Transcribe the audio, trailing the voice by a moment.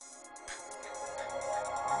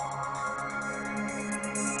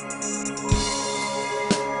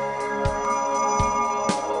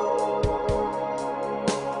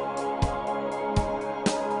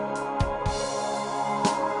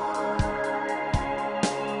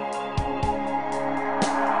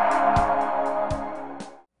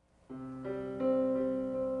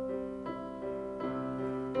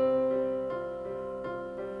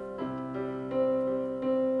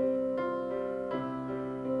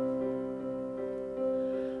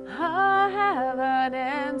I have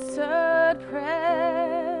unanswered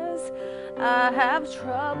prayers. I have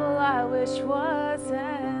trouble I wish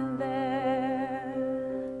wasn't there.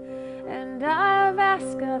 And I've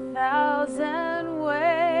asked 1,000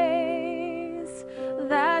 ways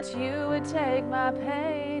that you would take my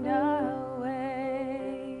pain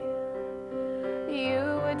away.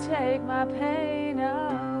 You would take my pain away.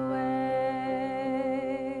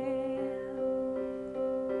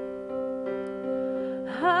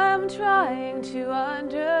 I'm trying to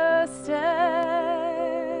understand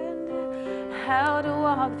how to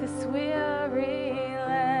walk this weary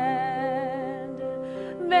land.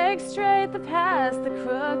 Make straight the path, the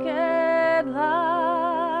crooked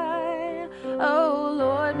lie. Oh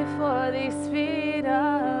Lord, before these feet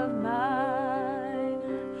of mine.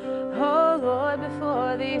 Oh Lord,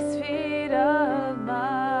 before these feet of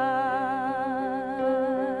mine.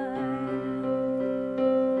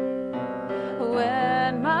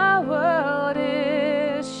 When my world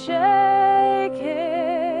is shaken,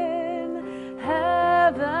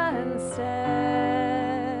 heaven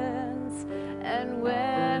stands. And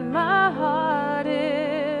when my heart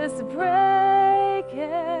is breaking,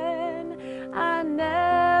 I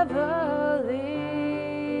never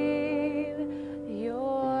leave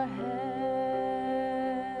your hands.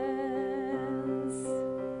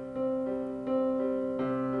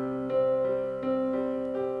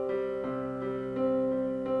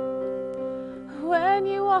 When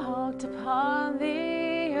you walked upon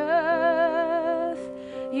the earth,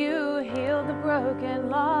 you healed the broken,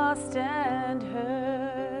 lost, and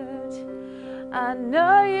hurt. I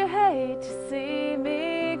know you hate to see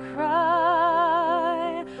me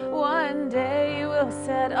cry. One day you will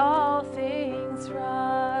set all things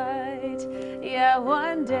right. Yeah,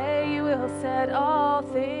 one day you will set all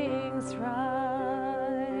things right.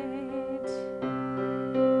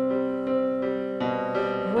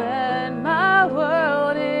 When my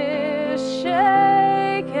world is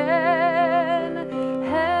shaken,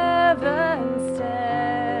 heaven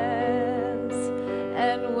stands.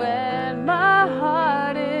 And when my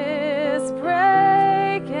heart is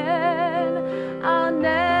breaking, I'll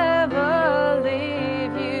never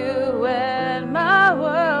leave you. When my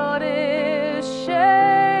world is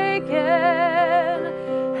shaken,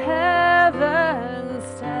 heaven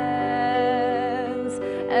stands.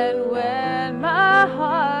 And when my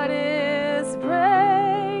heart is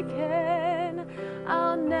breaking,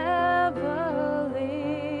 I'll never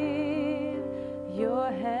leave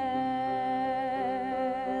your hands,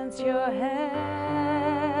 your hands,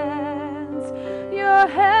 your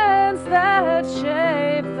hands that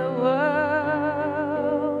shape the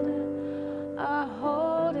world are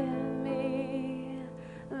holding me.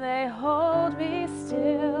 They hold me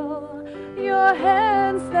still. Your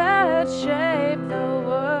hands that shape the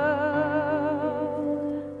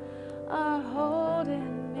world are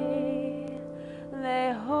holding me.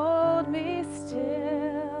 They hold me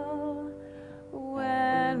still.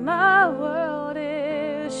 When my world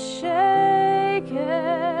is shaken,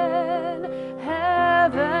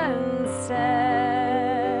 heaven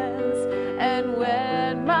stands. And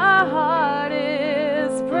when my heart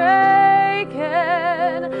is breaking,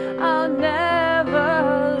 I'll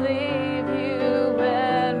never leave you.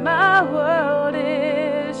 When my world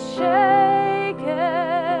is shaken,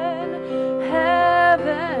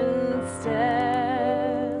 heaven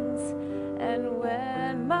stands. And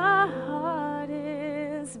when my heart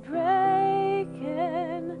is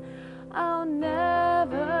breaking, I'll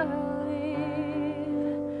never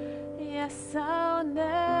leave. Yes, I'll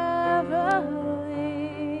never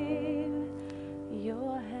leave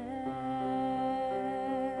your hands.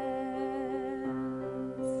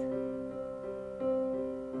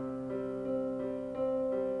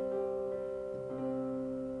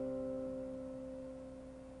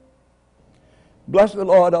 Bless the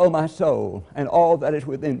Lord, O my soul, and all that is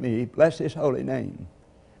within me. Bless his holy name.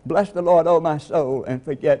 Bless the Lord, O my soul, and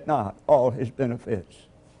forget not all his benefits.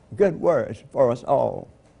 Good words for us all.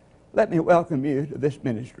 Let me welcome you to this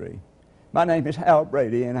ministry. My name is Hal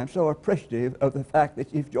Brady, and I'm so appreciative of the fact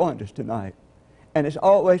that you've joined us tonight. And it's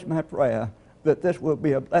always my prayer that this will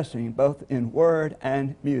be a blessing both in word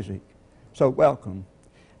and music. So welcome.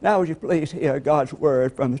 Now would you please hear God's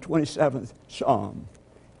word from the 27th Psalm.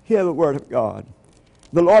 Hear the word of God.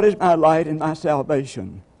 The Lord is my light and my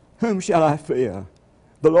salvation. Whom shall I fear?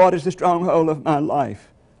 The Lord is the stronghold of my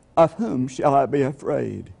life. Of whom shall I be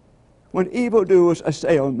afraid? When evildoers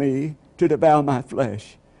assail me to devour my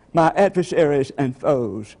flesh, my adversaries and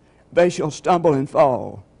foes, they shall stumble and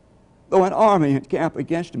fall. Though an army encamp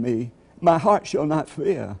against me, my heart shall not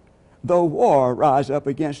fear. Though war rise up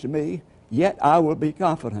against me, yet I will be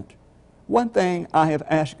confident. One thing I have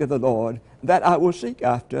asked of the Lord, that I will seek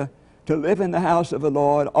after, to live in the house of the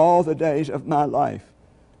Lord all the days of my life,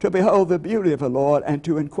 to behold the beauty of the Lord, and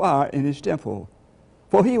to inquire in his temple.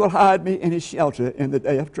 For he will hide me in his shelter in the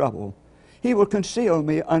day of trouble. He will conceal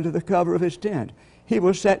me under the cover of his tent. He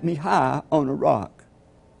will set me high on a rock.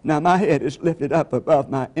 Now my head is lifted up above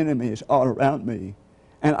my enemies all around me,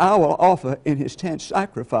 and I will offer in his tent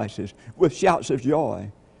sacrifices with shouts of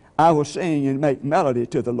joy. I will sing and make melody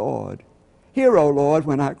to the Lord. Hear, O Lord,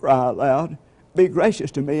 when I cry aloud. Be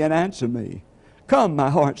gracious to me and answer me. Come, my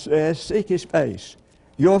heart says, seek his face.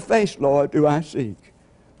 Your face, Lord, do I seek.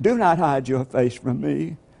 Do not hide your face from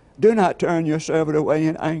me. Do not turn your servant away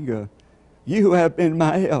in anger. You who have been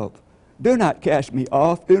my help, do not cast me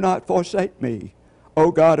off. Do not forsake me,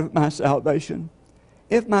 O God of my salvation.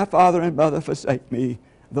 If my father and mother forsake me,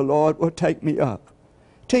 the Lord will take me up.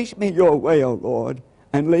 Teach me your way, O Lord,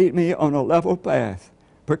 and lead me on a level path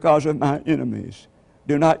because of my enemies.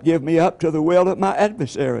 Do not give me up to the will of my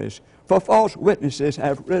adversaries, for false witnesses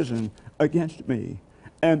have risen against me,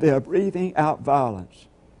 and they are breathing out violence.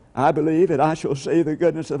 I believe that I shall see the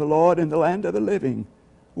goodness of the Lord in the land of the living.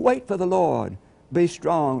 Wait for the Lord. Be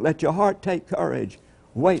strong. Let your heart take courage.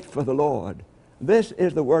 Wait for the Lord. This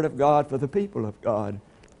is the word of God for the people of God.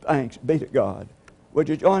 Thanks be to God. Would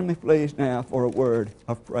you join me, please, now for a word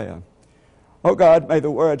of prayer? Oh God, may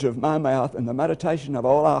the words of my mouth and the meditation of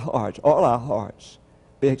all our hearts,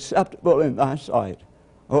 be acceptable in thy sight.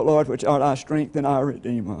 O Lord, which art our strength and our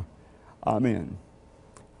Redeemer. Amen.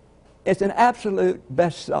 It's an absolute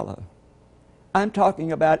bestseller. I'm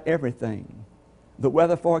talking about everything. The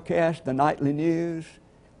weather forecast, the nightly news,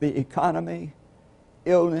 the economy,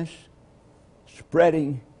 illness,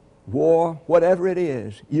 spreading war, whatever it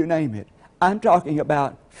is, you name it. I'm talking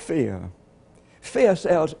about fear. Fear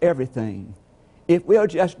sells everything. If we'll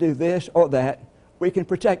just do this or that, we can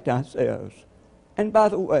protect ourselves. And by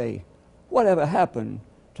the way, whatever happened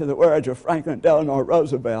to the words of Franklin Delano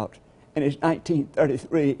Roosevelt in his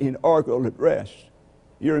 1933 inaugural address?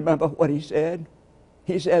 You remember what he said?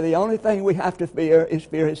 He said, the only thing we have to fear is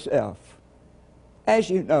fear itself. As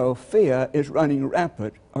you know, fear is running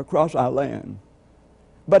rampant across our land.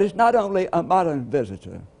 But it's not only a modern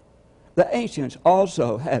visitor. The ancients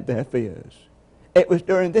also had their fears. It was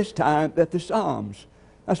during this time that the Psalms,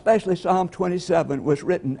 especially Psalm 27, was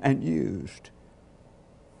written and used.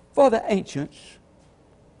 For the ancients,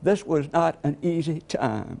 this was not an easy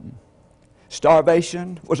time.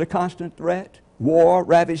 Starvation was a constant threat. War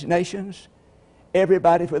ravaged nations.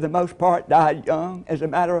 Everybody, for the most part, died young. As a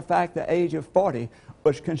matter of fact, the age of 40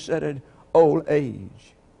 was considered old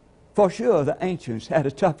age. For sure, the ancients had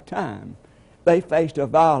a tough time. They faced a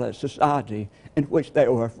violent society in which they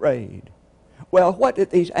were afraid. Well, what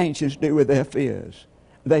did these ancients do with their fears?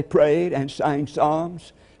 They prayed and sang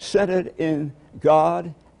psalms centered in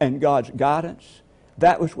God and God's guidance.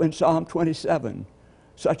 That was when Psalm 27,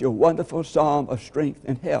 such a wonderful psalm of strength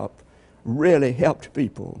and help, really helped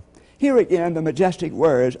people. Here again, the majestic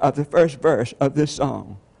words of the first verse of this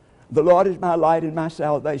song. The Lord is my light and my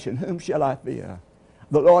salvation. Whom shall I fear?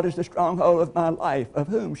 The Lord is the stronghold of my life. Of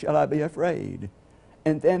whom shall I be afraid?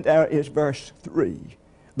 And then there is verse 3.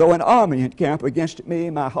 Though an army encamp against me,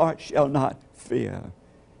 my heart shall not fear.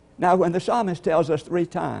 Now, when the psalmist tells us 3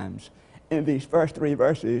 times in these first 3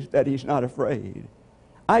 verses that he's not afraid,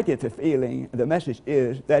 I get the feeling the message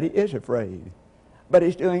is that he is afraid. But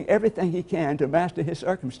he's doing everything he can to master his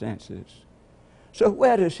circumstances. So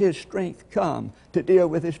where does his strength come to deal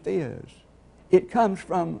with his fears? It comes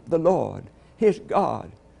from the Lord, his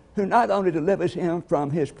God, who not only delivers him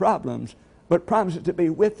from his problems, but promises to be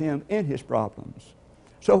with him in his problems.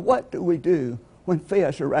 So what do we do when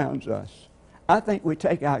fear surrounds us? I think we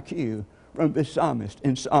take our cue from this psalmist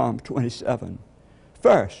in Psalm 27.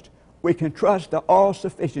 First, we can trust the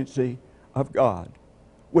all-sufficiency of God.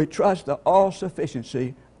 We trust the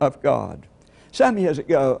all-sufficiency of God. Some years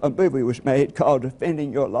ago, a movie was made called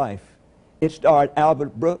Defending Your Life. It starred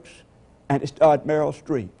Albert Brooks and it starred Meryl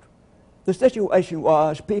Streep. The situation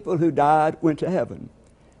was people who died went to heaven.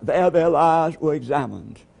 There their lives were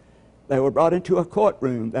examined. They were brought into a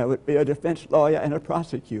courtroom. There would be a defense lawyer and a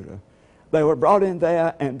prosecutor. They were brought in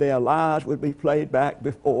there and their lives would be played back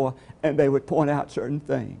before and they would point out certain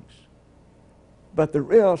things. But the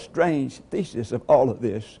real strange thesis of all of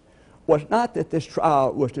this was not that this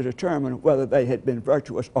trial was to determine whether they had been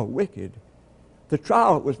virtuous or wicked. The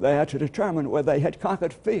trial was there to determine whether they had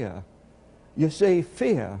conquered fear. You see,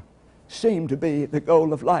 fear seemed to be the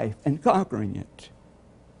goal of life and conquering it.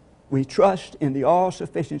 We trust in the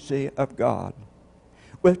all-sufficiency of God.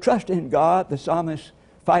 With trust in God, the psalmist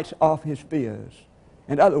fights off his fears.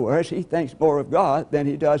 In other words, he thinks more of God than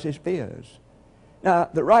he does his fears. Now,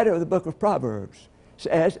 the writer of the book of Proverbs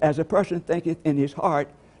says, as a person thinketh in his heart,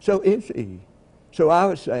 so is he. So I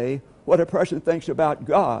would say, what a person thinks about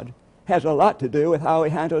God has a lot to do with how he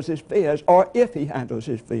handles his fears, or if he handles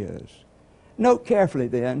his fears. Note carefully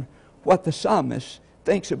then what the psalmist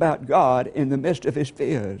thinks about God in the midst of his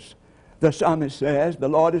fears. The psalmist says, the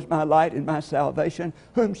Lord is my light and my salvation.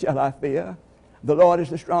 Whom shall I fear? The Lord is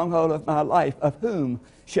the stronghold of my life. Of whom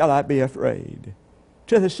shall I be afraid?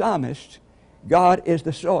 To the psalmist, God is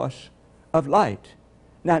the source of light.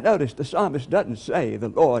 Now notice, the psalmist doesn't say the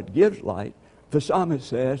Lord gives light. The psalmist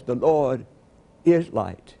says the Lord is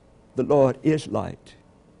light. The Lord is light.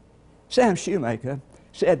 Sam Shoemaker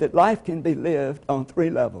said that life can be lived on three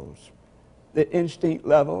levels: the instinct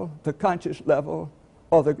level, the conscious level,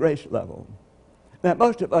 or the grace level. Now,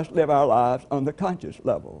 most of us live our lives on the conscious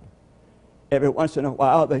level. Every once in a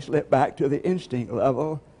while, they slip back to the instinct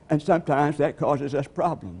level, and sometimes that causes us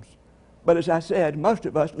problems. But as I said, most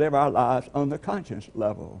of us live our lives on the conscious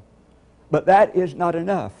level. But that is not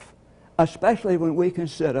enough, especially when we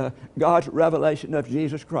consider God's revelation of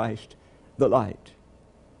Jesus Christ, the light.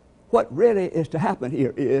 What really is to happen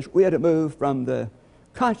here is we are to move from the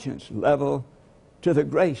conscience level to the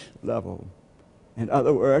grace level. In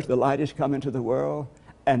other words, the light is coming to the world,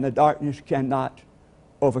 and the darkness cannot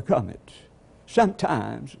overcome it.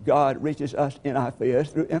 Sometimes God reaches us in our fears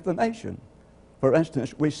through information. For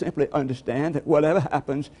instance, we simply understand that whatever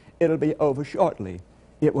happens, it'll be over shortly.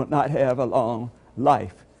 It will not have a long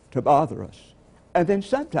life to bother us. And then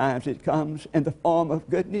sometimes it comes in the form of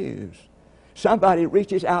good news. Somebody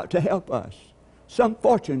reaches out to help us. Some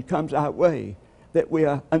fortune comes our way that we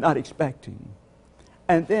are not expecting.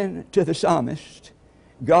 And then to the psalmist,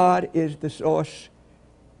 God is the source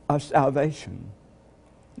of salvation.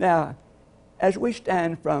 Now, as we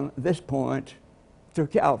stand from this point through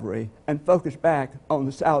Calvary and focus back on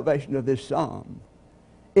the salvation of this psalm,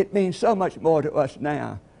 it means so much more to us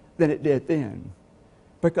now than it did then.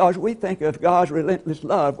 Because we think of God's relentless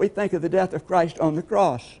love, we think of the death of Christ on the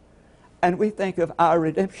cross, and we think of our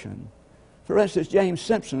redemption. For instance, James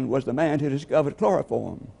Simpson was the man who discovered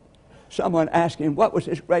chloroform. Someone asked him, what was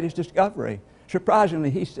his greatest discovery?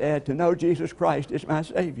 Surprisingly, he said, to know Jesus Christ is my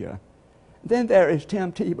Savior. Then there is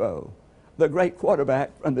Tim Tebow, the great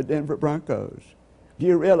quarterback from the Denver Broncos. Do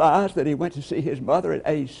you realize that he went to see his mother at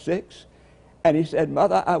age 6? And he said,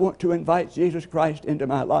 Mother, I want to invite Jesus Christ into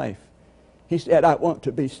my life. He said, I want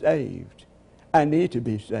to be saved. I need to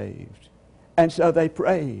be saved. And so they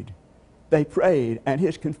prayed. They prayed, and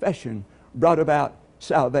his confession brought about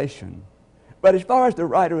salvation. But as far as the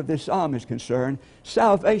writer of this psalm is concerned,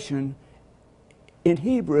 salvation in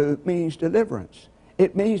Hebrew means deliverance.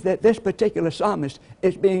 It means that this particular psalmist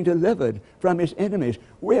is being delivered from his enemies.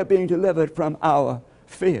 We are being delivered from our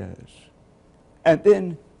fears. And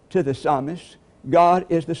then to the psalmist, God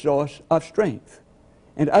is the source of strength.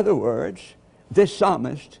 In other words, this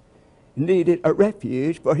psalmist needed a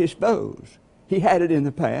refuge for his foes. He had it in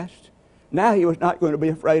the past. Now he was not going to be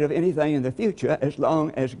afraid of anything in the future as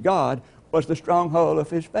long as God was the stronghold of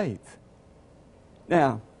his faith.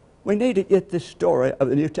 Now, we need to get this story of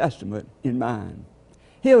the New Testament in mind.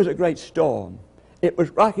 Here was a great storm. It was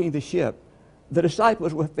rocking the ship. The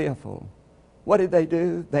disciples were fearful. What did they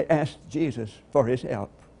do? They asked Jesus for his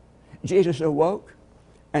help. Jesus awoke,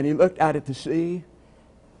 and he looked out at the sea,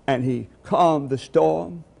 and he calmed the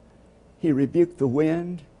storm. He rebuked the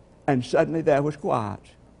wind, and suddenly there was quiet.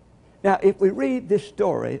 Now, if we read this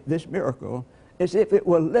story, this miracle, as if it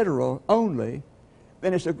were literal only,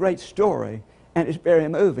 then it's a great story, and it's very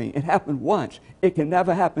moving. It happened once. It can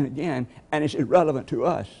never happen again, and it's irrelevant to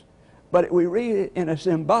us. But if we read it in a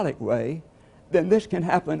symbolic way, then this can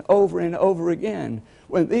happen over and over again.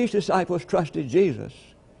 When these disciples trusted Jesus,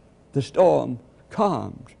 the storm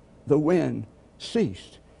calmed, the wind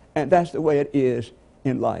ceased, and that's the way it is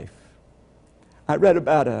in life. I read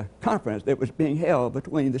about a conference that was being held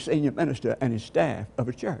between the senior minister and his staff of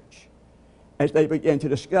a church. As they began to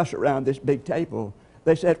discuss around this big table,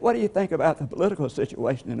 they said, what do you think about the political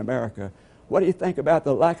situation in America? What do you think about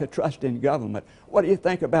the lack of trust in government? What do you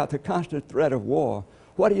think about the constant threat of war?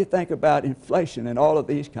 What do you think about inflation and all of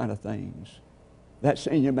these kind of things? That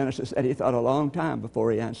senior minister said he thought a long time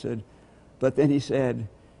before he answered, but then he said,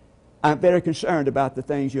 I'm very concerned about the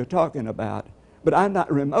things you're talking about, but I'm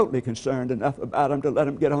not remotely concerned enough about them to let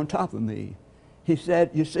them get on top of me. He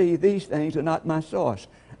said, you see, these things are not my source.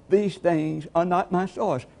 These things are not my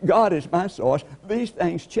source. God is my source. These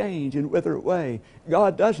things change and wither away.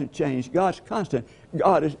 God doesn't change. God's constant.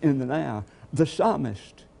 God is in the now. The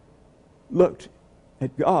psalmist looked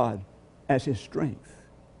at God as his strength.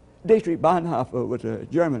 Dietrich Bonhoeffer was a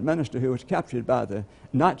German minister who was captured by the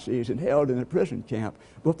Nazis and held in a prison camp.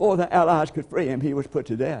 Before the Allies could free him, he was put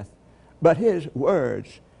to death. But his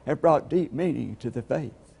words have brought deep meaning to the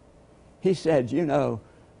faith. He said, you know,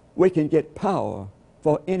 we can get power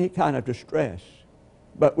for any kind of distress,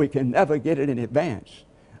 but we can never get it in advance,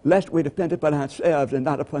 lest we depend upon ourselves and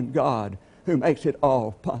not upon God, who makes it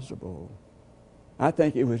all possible. I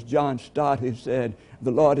think it was John Stott who said,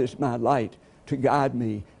 the Lord is my light to guide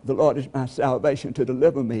me. The Lord is my salvation to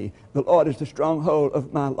deliver me. The Lord is the stronghold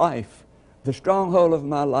of my life, the stronghold of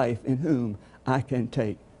my life in whom I can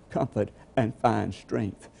take comfort and find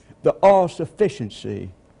strength. The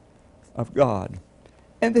all-sufficiency of God.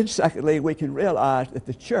 And then secondly, we can realize that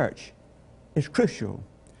the church is crucial.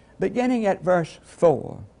 Beginning at verse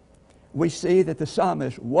 4, we see that the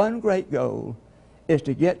psalmist's one great goal is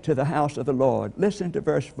to get to the house of the Lord. Listen to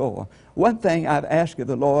verse 4. One thing I've asked of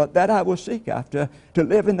the Lord, that I will seek after, to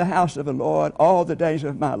live in the house of the Lord all the days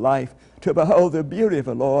of my life, to behold the beauty of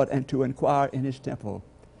the Lord and to inquire in his temple.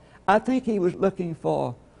 I think he was looking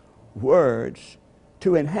for words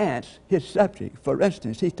to enhance his subject. For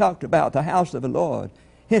instance, he talked about the house of the Lord,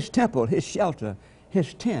 his temple, his shelter,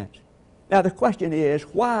 his tent. Now the question is,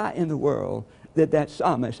 why in the world did that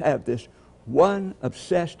psalmist have this one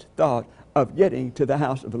obsessed thought of getting to the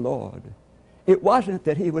house of the Lord? It wasn't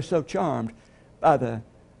that he was so charmed by the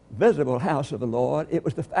visible house of the Lord. It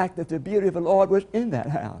was the fact that the beauty of the Lord was in that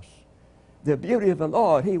house. The beauty of the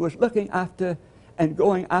Lord, he was looking after and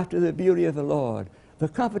going after the beauty of the Lord, the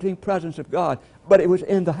comforting presence of God, but it was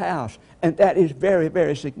in the house, and that is very,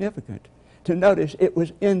 very significant. To notice it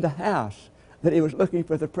was in the house that he was looking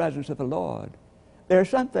for the presence of the Lord. There are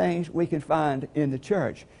some things we can find in the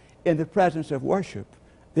church, in the presence of worship,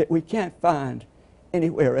 that we can't find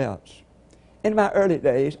anywhere else. In my early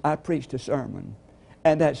days, I preached a sermon,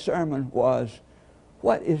 and that sermon was,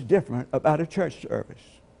 what is different about a church service?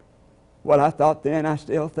 Well, I thought then, I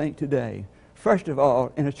still think today. First of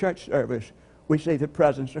all, in a church service, we see the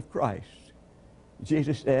presence of Christ.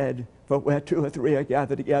 Jesus said, for where two or three are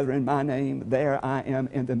gathered together in my name, there I am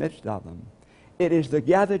in the midst of them. It is the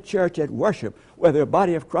gathered church at worship where the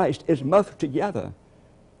body of Christ is most together,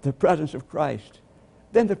 the presence of Christ.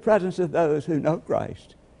 Then the presence of those who know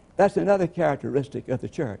Christ. That's another characteristic of the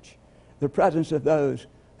church, the presence of those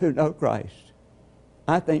who know Christ.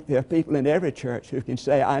 I think there are people in every church who can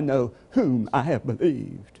say, I know whom I have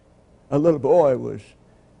believed. A little boy was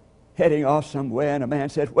heading off somewhere, and a man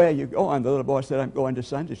said, where are you going? The little boy said, I'm going to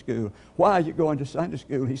Sunday school. Why are you going to Sunday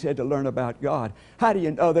school? He said, to learn about God. How do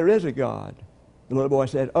you know there is a God? The little boy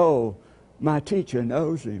said, oh, my teacher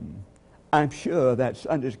knows him. I'm sure that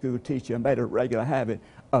Sunday school teacher made a regular habit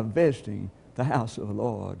of visiting the house of the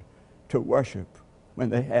Lord to worship when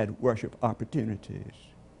they had worship opportunities.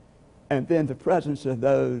 And then the presence of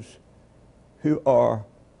those who are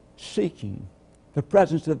seeking, the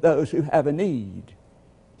presence of those who have a need.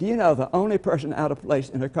 Do you know the only person out of place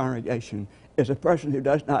in a congregation is a person who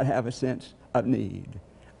does not have a sense of need?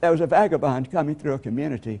 There was a vagabond coming through a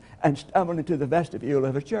community and stumbled into the vestibule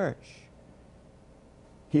of a church.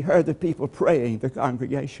 He heard the people praying, the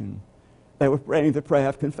congregation. They were praying the prayer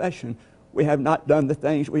of confession. We have not done the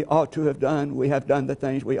things we ought to have done. We have done the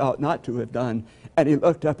things we ought not to have done. And he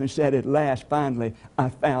looked up and said, at last, finally, I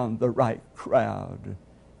found the right crowd.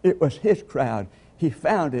 It was his crowd. He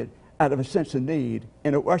found it out of a sense of need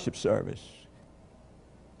in a worship service.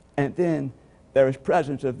 And then there is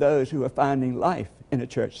presence of those who are finding life in a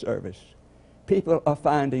church service. People are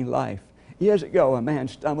finding life. Years ago, a man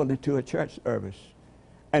stumbled into a church service,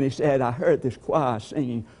 and he said, I heard this choir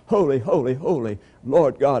singing, holy, holy, holy,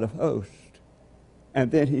 Lord God of hosts. And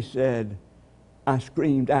then he said, I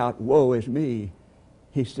screamed out, woe is me.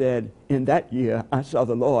 He said, in that year, I saw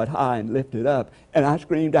the Lord high and lifted up, and I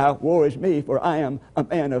screamed out, woe is me, for I am a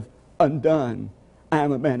man of undone. I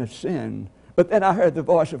am a man of sin. But then I heard the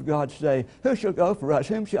voice of God say, who shall go for us?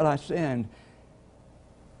 Whom shall I send?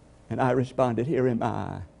 And I responded, here am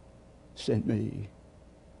I, send me.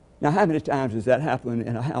 Now, how many times does that happen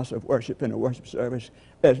in a house of worship, in a worship service?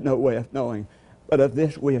 There's no way of knowing. But of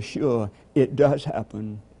this we are sure, it does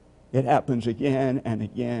happen. It happens again and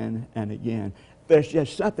again and again. There's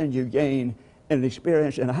just something you gain in an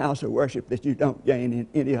experience in a house of worship that you don't gain in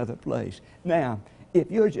any other place. Now, if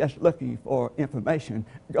you're just looking for information,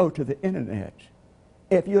 go to the internet.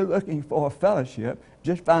 If you're looking for a fellowship,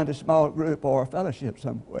 just find a small group or a fellowship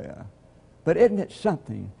somewhere. But isn't it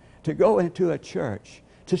something to go into a church,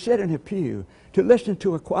 to sit in a pew, to listen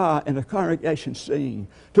to a choir and a congregation sing,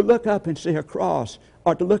 to look up and see a cross,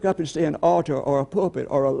 or to look up and see an altar or a pulpit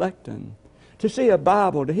or a lectern, to see a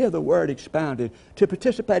Bible, to hear the Word expounded, to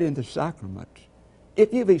participate in the sacrament?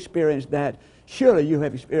 If you've experienced that, surely you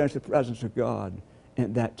have experienced the presence of God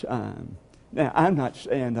in that time. Now, I'm not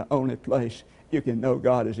saying the only place you can know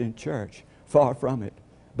God is in church. Far from it.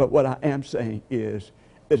 But what I am saying is,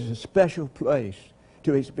 it is a special place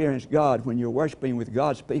to experience God when you're worshiping with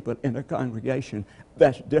God's people in a congregation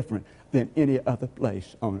that's different than any other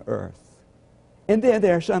place on earth. And then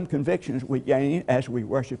there are some convictions we gain as we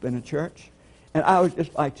worship in a church. And I would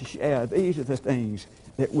just like to share, these are the things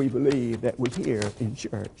that we believe that we hear in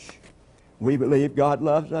church. We believe God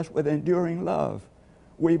loves us with enduring love.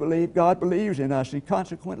 We believe God believes in us, and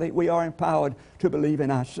consequently we are empowered to believe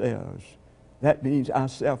in ourselves. That means our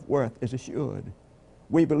self-worth is assured.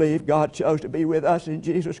 We believe God chose to be with us in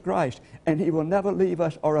Jesus Christ, and He will never leave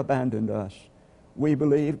us or abandon us. We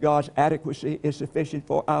believe God's adequacy is sufficient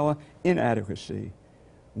for our inadequacy.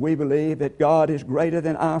 We believe that God is greater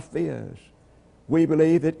than our fears. We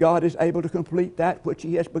believe that God is able to complete that which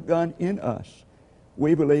He has begun in us.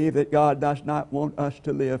 We believe that God does not want us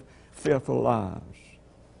to live fearful lives.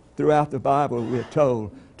 Throughout the Bible, we are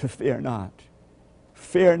told to fear not.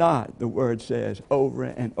 Fear not, the Word says over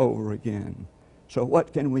and over again. So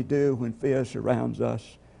what can we do when fear surrounds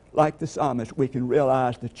us? Like the psalmist, we can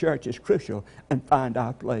realize the church is crucial and find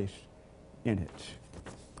our place in it.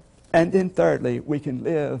 And then thirdly, we can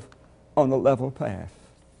live on a level path.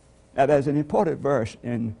 Now there's an important verse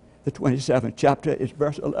in the 27th chapter. It's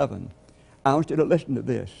verse 11. I want you to listen to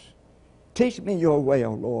this. Teach me your way,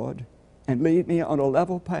 O Lord, and lead me on a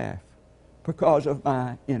level path because of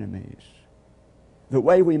my enemies. The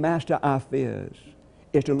way we master our fears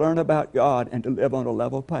is to learn about God and to live on a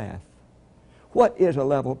level path. What is a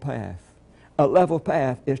level path? A level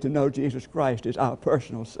path is to know Jesus Christ as our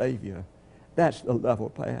personal Savior. That's the level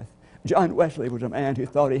path. John Wesley was a man who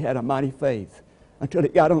thought he had a mighty faith until he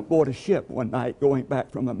got on board a ship one night going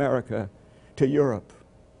back from America to Europe.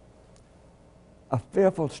 A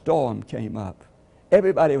fearful storm came up.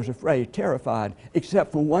 Everybody was afraid, terrified,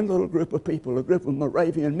 except for one little group of people, a group of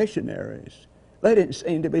Moravian missionaries. They didn't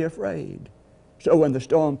seem to be afraid. So when the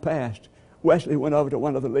storm passed, Wesley went over to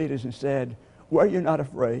one of the leaders and said, "Were you not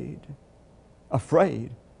afraid?"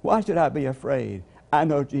 Afraid? Why should I be afraid? I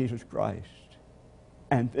know Jesus Christ.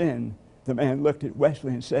 And then the man looked at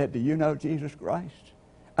Wesley and said, "Do you know Jesus Christ?"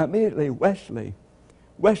 Immediately Wesley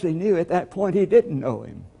knew at that point he didn't know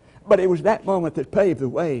him. But it was that moment that paved the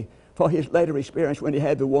way for his later experience when he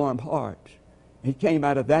had the warm heart. He came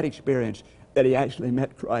out of that experience that he actually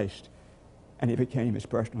met Christ and he became his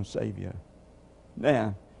personal Savior.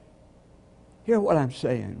 Now, hear what I'm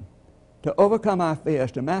saying. To overcome our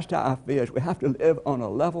fears, to master our fears, we have to live on a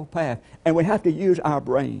level path, and we have to use our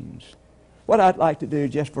brains. What I'd like to do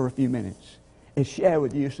just for a few minutes is share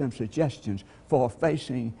with you some suggestions for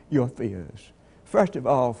facing your fears. First of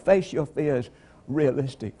all, face your fears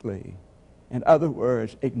realistically. In other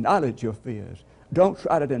words, acknowledge your fears. Don't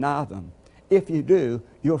try to deny them. If you do,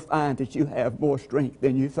 you'll find that you have more strength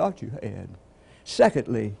than you thought you had.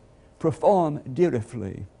 Secondly, perform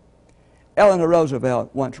dutifully. Eleanor Roosevelt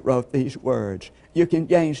once wrote these words, "You can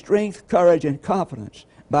gain strength, courage, and confidence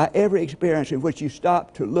by every experience in which you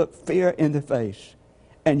stop to look fear in the face,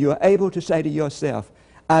 and you are able to say to yourself,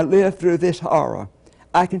 I lived through this horror.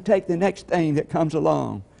 I can take the next thing that comes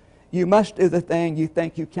along. You must do the thing you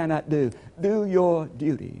think you cannot do. Do your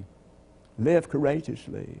duty. Live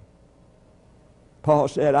courageously." Paul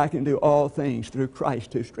said, "I can do all things through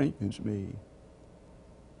Christ who strengthens me."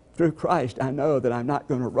 Through Christ, I know that I'm not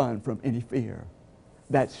going to run from any fear.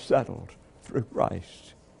 That's settled through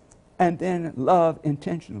Christ. And then love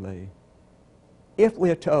intentionally. If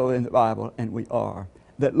we are told in the Bible, and we are,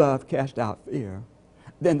 that love casts out fear,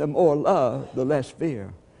 then the more love, the less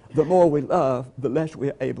fear. The more we love, the less we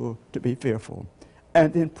are able to be fearful.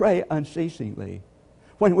 And then pray unceasingly.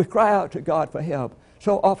 When we cry out to God for help,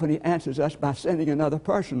 so often He answers us by sending another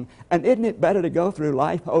person. And isn't it better to go through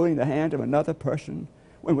life holding the hand of another person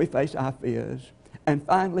when we face our fears? And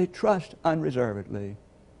finally, trust unreservedly.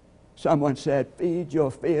 Someone said, feed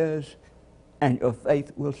your fears and your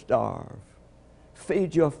faith will starve.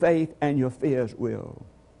 Feed your faith and your fears will.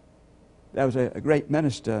 There was a great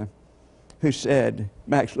minister who said,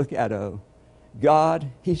 Max Lucado, God,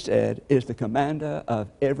 he said, is the commander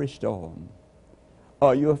of every storm.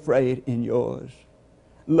 Are you afraid in yours?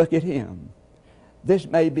 Look at Him. This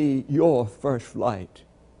may be your first flight,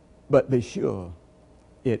 but be sure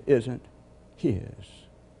it isn't His.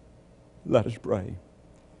 Let us pray.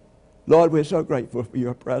 Lord, we're so grateful for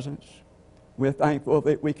your presence. We're thankful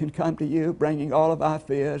that we can come to you bringing all of our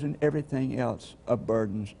fears and everything else of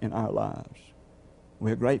burdens in our lives.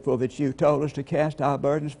 We're grateful that you told us to cast our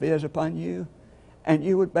burdens, fears upon you, and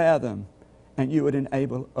you would bear them, and you would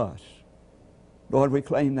enable us. Lord, we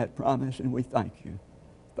claim that promise and we thank you.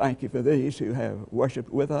 Thank you for these who have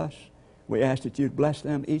worshiped with us. We ask that you'd bless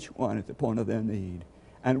them, each one at the point of their need.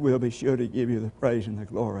 And we'll be sure to give you the praise and the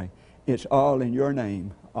glory. It's all in your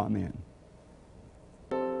name. Amen.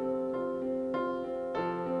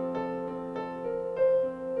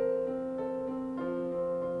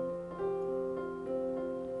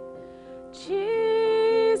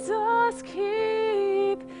 Jesus,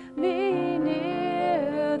 keep me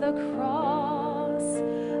near the cross.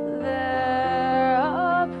 There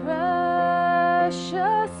a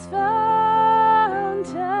precious fountain,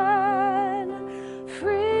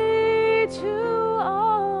 free to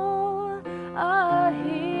all, a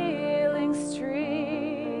healing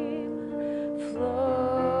stream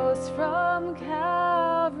flows from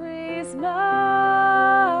Calvary's mountain.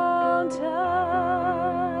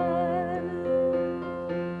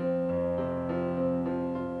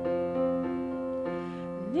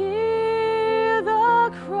 Near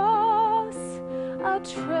the cross, a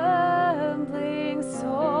trembling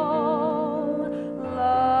soul,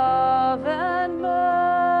 love and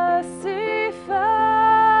mercy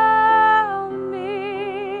found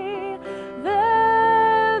me.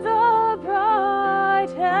 There the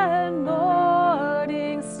bright and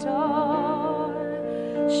morning star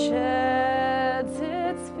sheds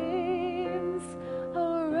its beams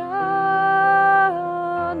around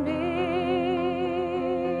me.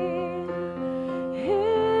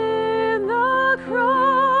 In the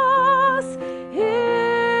cross,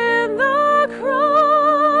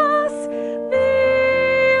 be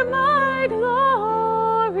my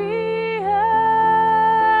glory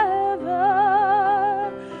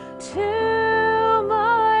ever, till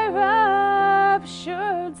my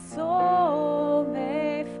raptured soul